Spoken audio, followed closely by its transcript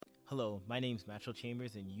Hello, my name is Matchell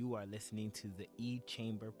Chambers, and you are listening to the E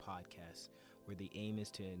Chamber podcast, where the aim is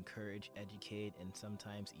to encourage, educate, and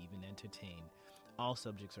sometimes even entertain. All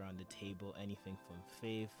subjects are on the table, anything from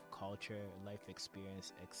faith, culture, life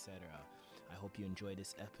experience, etc. I hope you enjoy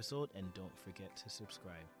this episode and don't forget to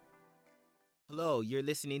subscribe. Hello, you're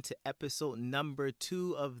listening to episode number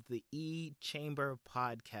 2 of the E Chamber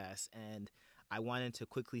podcast, and I wanted to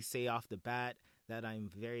quickly say off the bat that I'm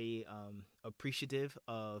very appreciative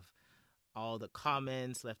of all the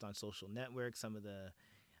comments left on social networks, some of the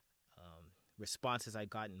responses I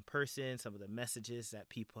got in person, some of the messages that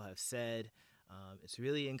people have said. It's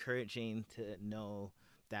really encouraging to know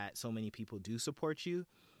that so many people do support you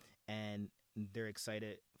and they're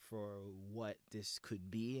excited for what this could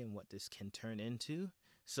be and what this can turn into.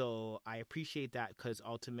 So I appreciate that because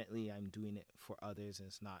ultimately I'm doing it for others and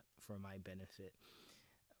it's not for my benefit.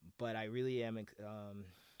 But I really am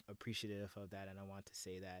appreciative of that, and I want to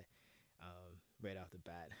say that right off the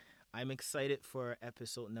bat. I'm excited for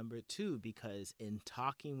episode number 2 because in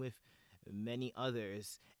talking with many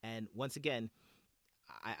others, and once again,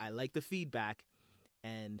 I like the feedback,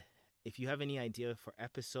 and if you have any idea for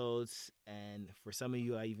episodes, and for some of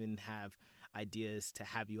you, I even have ideas to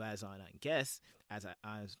have you as on a guest,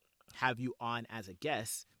 have you on as a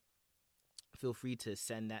guest. Feel free to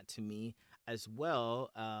send that to me as well.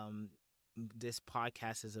 This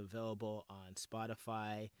podcast is available on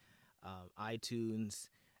Spotify, iTunes,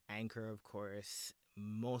 Anchor, of course,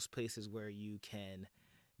 most places where you can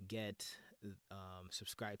get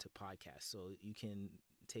subscribe to podcasts. So you can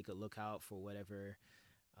take a look out for whatever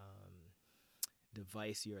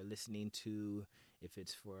device you're listening to. If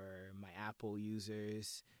it's for my Apple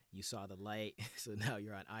users, you saw the light, so now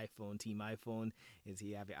you're on iPhone. Team iPhone is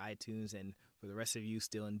you have your iTunes, and for the rest of you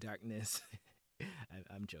still in darkness,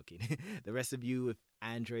 I'm joking. The rest of you with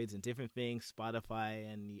Androids and different things,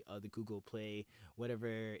 Spotify and the other Google Play, whatever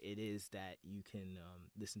it is that you can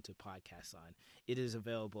listen to podcasts on, it is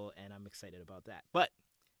available, and I'm excited about that. But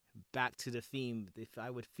back to the theme. If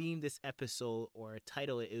I would theme this episode or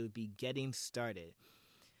title it, it would be Getting Started.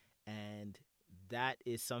 And that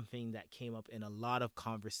is something that came up in a lot of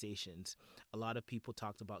conversations. A lot of people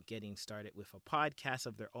talked about getting started with a podcast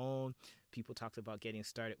of their own. People talked about getting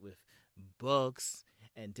started with books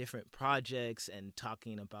and different projects, and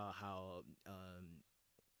talking about how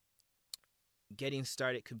getting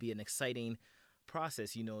started could be an exciting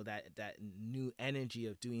process, that new energy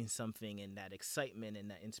of doing something and that excitement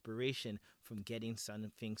and that inspiration from getting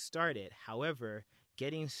something started. However,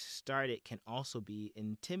 getting started can also be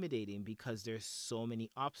intimidating because there's so many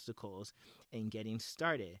obstacles in getting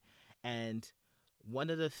started. And one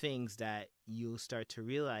of the things that you'll start to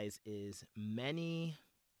realize is many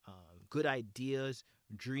good ideas,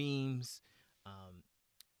 dreams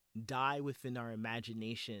die within our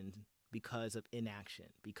imagination because of inaction,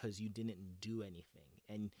 because you didn't do anything.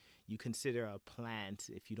 And you consider a plant,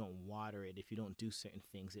 if you don't water it, if you don't do certain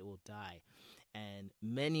things, it will die. And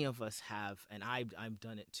many of us have, and I've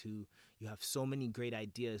done it too. You have so many great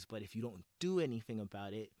ideas, but if you don't do anything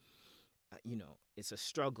about it, it's a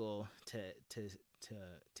struggle to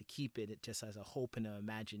keep it just as a hope and an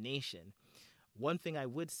imagination. One thing I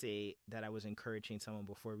would say that I was encouraging someone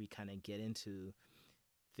before we kind of get into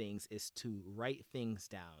things is to write things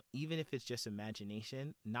down, even if it's just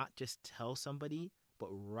imagination. Not just tell somebody, but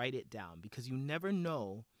write it down, because you never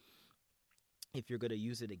know if you're going to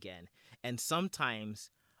use it again. And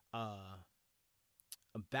sometimes a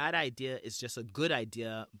bad idea is just a good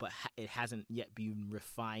idea, but it hasn't yet been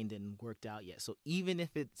refined and worked out yet. So even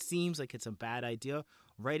if it seems like it's a bad idea,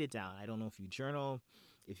 write it down. I don't know if you journal,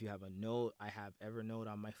 if you have a note. I have Evernote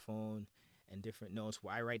on my phone and different notes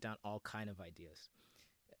where I write down all kind of ideas.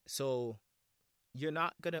 So you're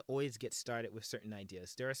not going to always get started with certain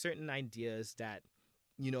ideas. There are certain ideas that,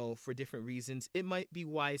 for different reasons, it might be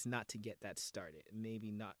wise not to get that started.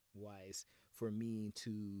 Maybe not wise for me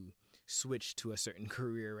to switch to a certain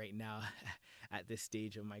career right now at this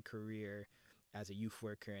stage of my career as a youth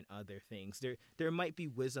worker and other things. There might be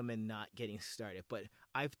wisdom in not getting started, but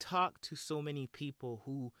I've talked to so many people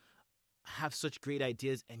who have such great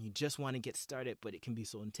ideas and you just want to get started, but it can be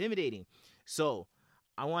so intimidating. So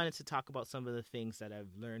I wanted to talk about some of the things that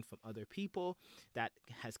I've learned from other people that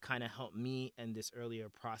has kind of helped me in this earlier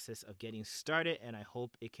process of getting started, and I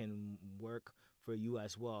hope it can work for you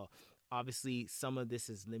as well. Obviously, some of this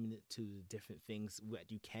is limited to different things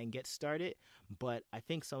that you can get started, but I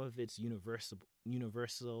think some of it's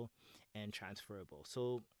universal and transferable.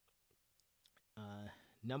 So,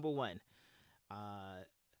 number 1,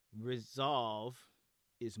 resolve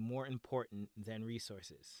is more important than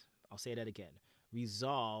resources. I'll say that again.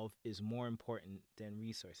 resolve is more important than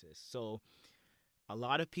resources. So a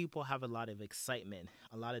lot of people have a lot of excitement,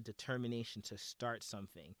 a lot of determination to start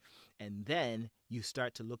something. And then you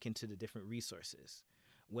start to look into the different resources,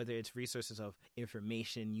 whether it's resources of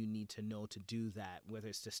information you need to know to do that, whether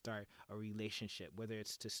it's to start a relationship, whether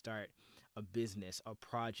it's to start a business, a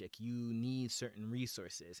project, you need certain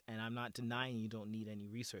resources. And I'm not denying you don't need any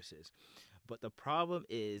resources. But the problem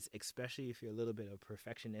is, especially if you're a little bit of a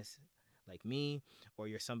perfectionist like me, or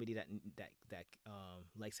you're somebody that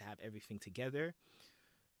likes to have everything together,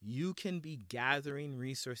 you can be gathering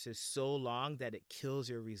resources so long that it kills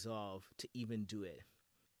your resolve to even do it.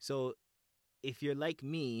 So if you're like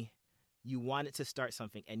me, you wanted to start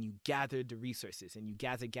something and you gathered the resources and you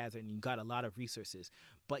gathered and you got a lot of resources,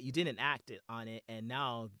 but you didn't act on it, and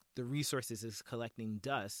now the resources is collecting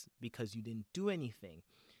dust because you didn't do anything.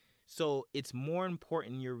 So it's more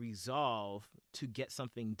important your resolve to get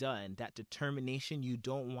something done, that determination. You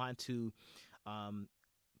don't want to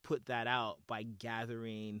put that out by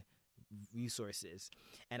gathering resources.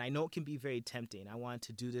 And I know it can be very tempting. I wanted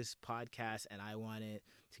to do this podcast and I wanted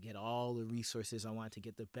to get all the resources. I wanted to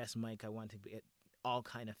get the best mic. I wanted to get all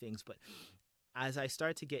kind of things. But as I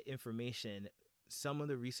start to get information, some of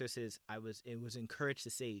the resources it was encouraged to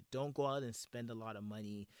say, don't go out and spend a lot of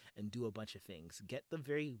money and do a bunch of things. Get the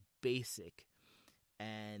very basic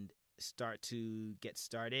and start to get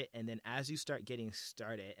started. And then as you start getting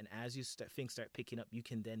started and as things start picking up, you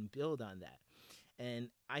can then build on that. And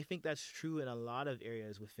I think that's true in a lot of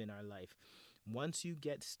areas within our life. Once you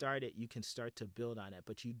get started, you can start to build on it,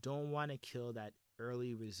 but you don't want to kill that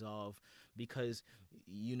early resolve because,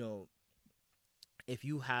 if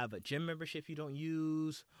you have a gym membership you don't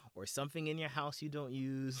use, or something in your house you don't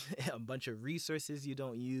use, a bunch of resources you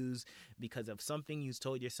don't use because of something you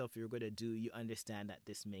told yourself you were going to do, you understand that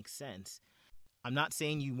this makes sense. I'm not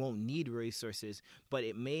saying you won't need resources, but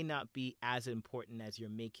it may not be as important as you're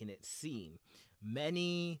making it seem.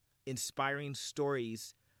 Many inspiring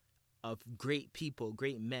stories of great people,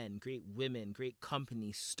 great men, great women, great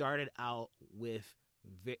companies started out with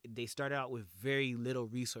very little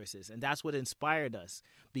resources. And that's what inspired us,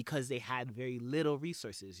 because they had very little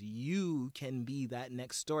resources. You can be that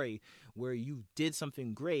next story where you did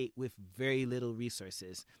something great with very little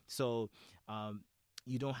resources. So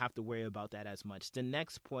you don't have to worry about that as much. The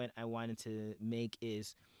next point I wanted to make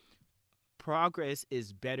is progress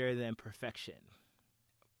is better than perfection.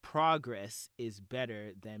 Progress is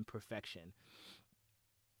better than perfection.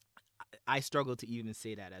 I struggle to even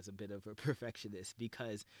say that as a bit of a perfectionist,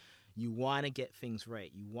 because you want to get things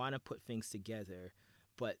right. You want to put things together.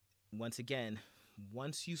 But once again,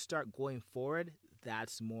 once you start going forward,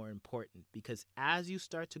 that's more important, because as you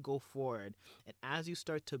start to go forward and as you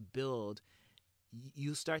start to build,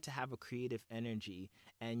 you start to have a creative energy,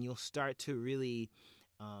 and you'll start to really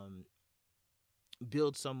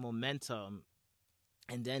build some momentum,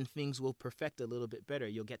 and then things will perfect a little bit better.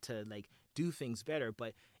 You'll get to do things better.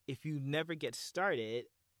 But if you never get started,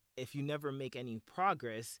 if you never make any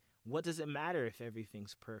progress, what does it matter if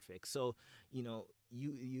everything's perfect? So, you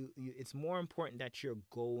it's more important that you're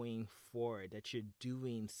going forward, that you're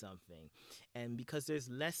doing something. And because there's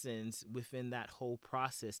lessons within that whole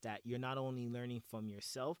process that you're not only learning from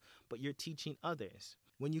yourself, but you're teaching others.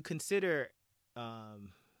 When you consider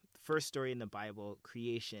first story in the Bible,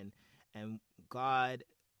 creation, and God,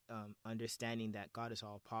 understanding that God is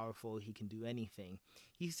all powerful, he can do anything.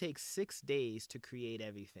 He takes 6 days to create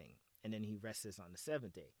everything, and then he rests on the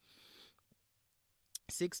seventh day.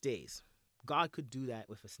 6 days. God could do that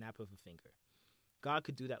with a snap of a finger. God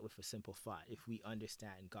could do that with a simple thought if we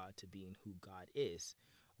understand God to being who God is.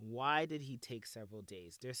 Why did he take several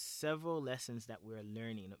days? There's several lessons that we're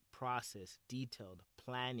learning, process, detailed,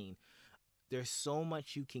 planning. There's so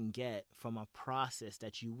much you can get from a process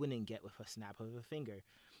that you wouldn't get with a snap of a finger.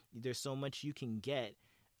 There's so much you can get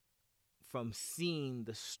from seeing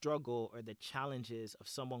the struggle or the challenges of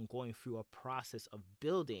someone going through a process of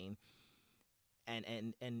building.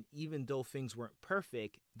 And even though things weren't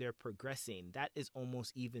perfect, they're progressing. That is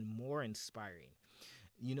almost even more inspiring.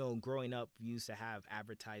 Growing up, we used to have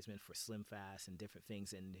advertisement for Slim Fast and different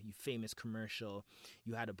things, and you famous commercial,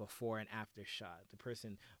 you had a before and after shot, the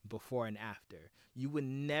person before and after. You would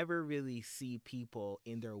never really see people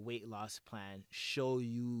in their weight loss plan show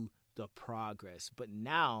you the progress. But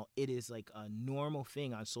now it is like a normal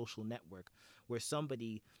thing on social network where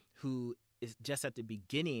somebody who is just at the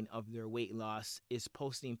beginning of their weight loss is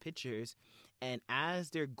posting pictures, and as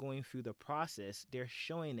they're going through the process, they're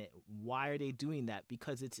showing it. Why are they doing that?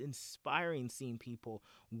 Because it's inspiring seeing people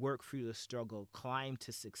work through the struggle, climb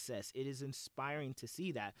to success. It is inspiring to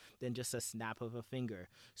see that than just a snap of a finger.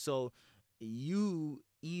 So you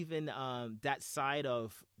even that side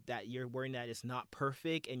of that you're worrying that it's not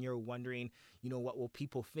perfect and you're wondering, what will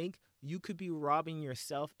people think? You could be robbing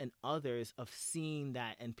yourself and others of seeing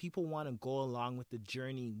that, and people want to go along with the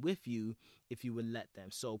journey with you if you would let them.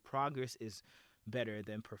 So progress is better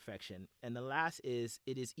than perfection. And the last is,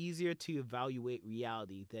 it is easier to evaluate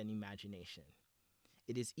reality than imagination.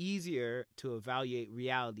 It is easier to evaluate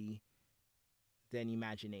reality than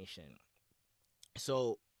imagination.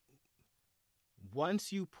 So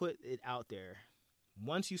once you put it out there,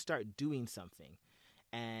 once you start doing something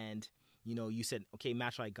and you said, okay,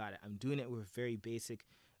 Matchel, I got it. I'm doing it with very basic,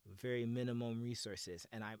 very minimum resources,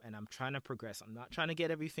 and I'm trying to progress. I'm not trying to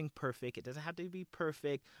get everything perfect. It doesn't have to be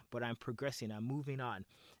perfect, but I'm progressing. I'm moving on.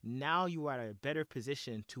 Now you are at a better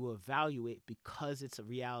position to evaluate, because it's a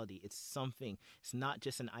reality. It's something. It's not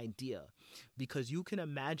just an idea, because you can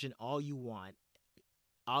imagine all you want.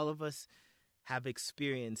 All of us have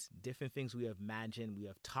experienced different things we have imagined, we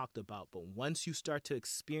have talked about, but once you start to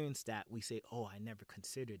experience that, we say, oh, I never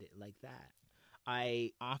considered it like that.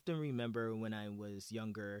 I often remember when I was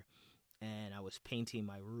younger and I was painting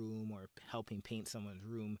my room or helping paint someone's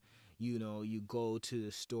room. You go to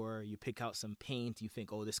the store, you pick out some paint, you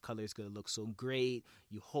think, oh, this color is going to look so great.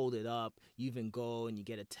 You hold it up, you even go and you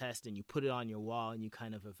get a test and you put it on your wall and you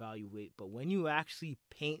kind of evaluate. But when you actually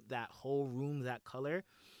paint that whole room that color,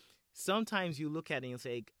 sometimes you look at it and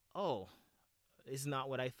say, oh, it's not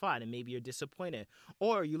what I thought, and maybe you're disappointed.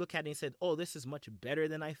 Or you look at it and said, oh, this is much better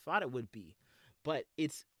than I thought it would be. But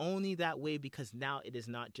it's only that way because now it is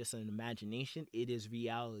not just an imagination, it is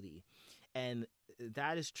reality. And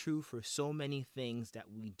that is true for so many things that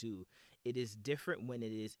we do. It is different when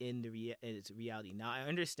it is in its reality. Now, I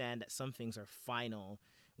understand that some things are final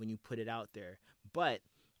when you put it out there, but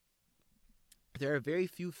there are very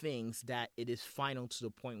few things that it is final to the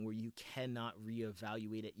point where you cannot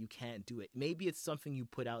reevaluate it. You can't do it. Maybe it's something you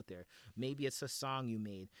put out there. Maybe it's a song you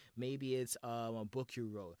made. Maybe it's a book you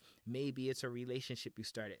wrote. Maybe it's a relationship you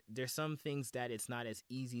started. There's some things that it's not as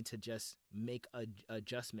easy to just make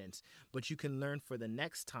adjustments, but you can learn for the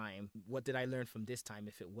next time. What did I learn from this time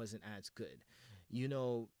if it wasn't as good?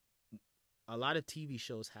 A lot of TV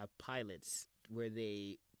shows have pilots where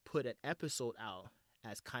they put an episode out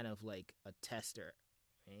as kind of like a tester.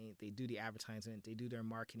 Right? They do the advertisement, they do their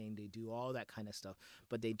marketing, they do all that kind of stuff,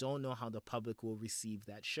 but they don't know how the public will receive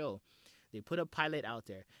that show. They put a pilot out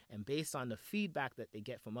there, and based on the feedback that they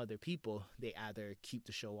get from other people, they either keep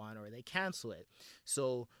the show on or they cancel it.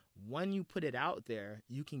 So when you put it out there,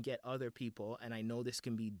 you can get other people, and I know this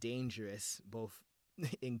can be dangerous, both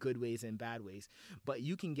in good ways and bad ways, but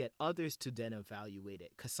you can get others to then evaluate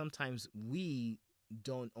it, because sometimes we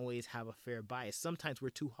don't always have a fair bias. Sometimes we're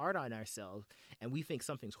too hard on ourselves and we think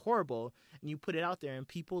something's horrible, and you put it out there and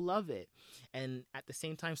people love it. And at the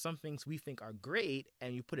same time, some things we think are great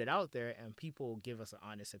and you put it out there and people give us an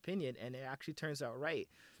honest opinion and it actually turns out right.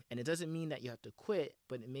 And it doesn't mean that you have to quit,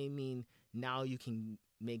 but it may mean now you can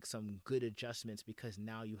make some good adjustments because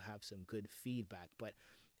now you have some good feedback. But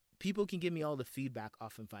people can give me all the feedback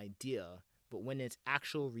off of idea, but when it's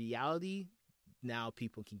actual reality, now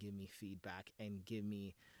people can give me feedback and give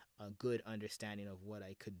me a good understanding of what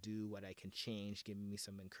I could do, what I can change, giving me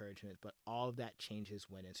some encouragement. But all of that changes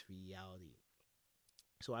when it's reality.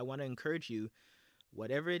 So I want to encourage you,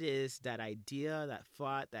 whatever it is, that idea, that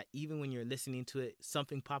thought, that even when you're listening to it,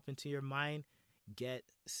 something pop into your mind, get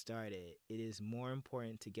started. It is more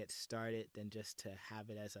important to get started than just to have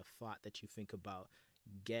it as a thought that you think about.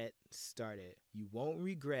 Get started. You won't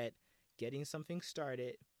regret getting something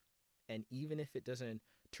started. And even if it doesn't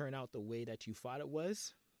turn out the way that you thought it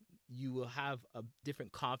was, you will have a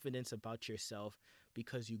different confidence about yourself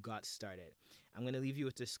because you got started. I'm going to leave you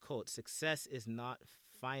with this quote. Success is not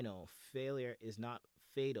final. Failure is not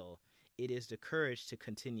fatal. It is the courage to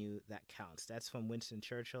continue that counts. That's from Winston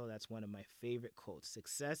Churchill. That's one of my favorite quotes.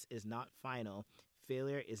 Success is not final.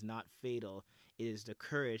 Failure is not fatal. It is the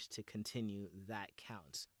courage to continue that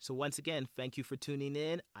counts. So once again, thank you for tuning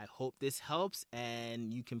in. I hope this helps,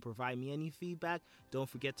 and you can provide me any feedback. Don't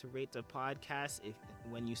forget to rate the podcast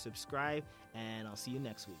when you subscribe, and I'll see you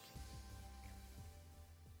next week.